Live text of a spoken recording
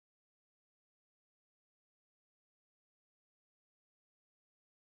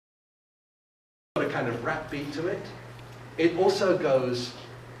kind of rap beat to it. It also goes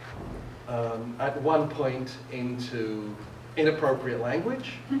at one point into inappropriate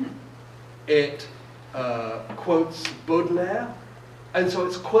language. It quotes Baudelaire. And so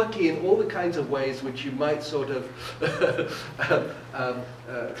it's quirky in all the kinds of ways which you might sort of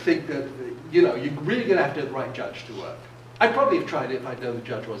think that, you know, you're really going to have to have the right judge to work. I'd probably have tried it if I'd known the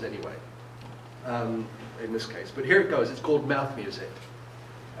judge was anyway, in this case. But here it goes. It's called Mouth Music.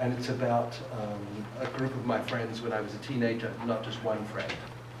 And it's about a group of my friends when I was a teenager, not just one friend.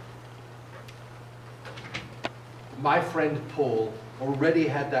 My friend Paul already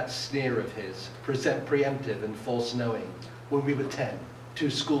had that sneer of his, preemptive and false knowing, when we were 10, two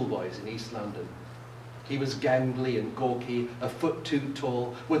schoolboys in East London. He was gangly and gawky, a foot too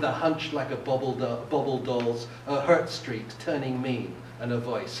tall, with a hunch like a bobble doll's, a Hurt Street turning mean, and a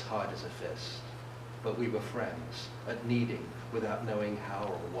voice hard as a fist. But we were friends, at needing, without knowing how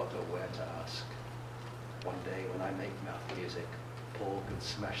or what or where to ask. One day when I make mouth music, Paul could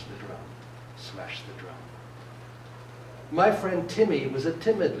smash the drum, smash the drum. My friend Timmy was a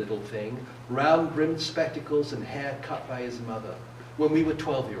timid little thing, round-brimmed spectacles and hair cut by his mother, when we were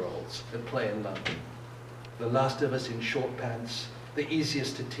 12-year-olds at play in London. The last of us in short pants, the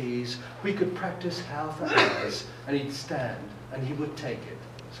easiest to tease. We could practice Hal for hours, and he'd stand, and he would take it.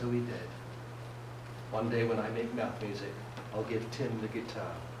 So he did. One day when I make mouth music, I'll give Tim the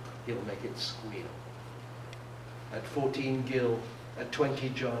guitar. He'll make it squeal. At 14, Gil. At 20,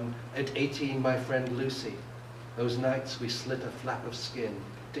 John. At 18, my friend Lucy. Those nights we slit a flap of skin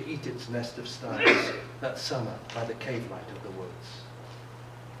to eat its nest of stars that summer by the cave light of the woods.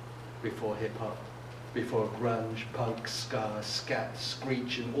 Before hip-hop, before grunge, punk, ska, scat,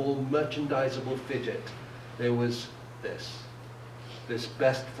 screech, and all merchandisable fidget, there was this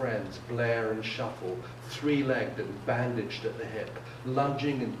best friends, Blair and Shuffle, three-legged and bandaged at the hip,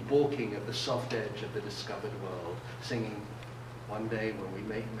 lunging and balking at the soft edge of the discovered world, singing, "One day when we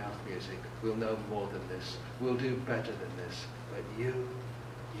make mouth music, we'll know more than this. We'll do better than this. But you're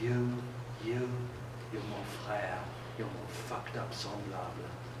mon frère. You're mon fucked up semblable.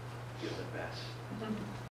 You're the best."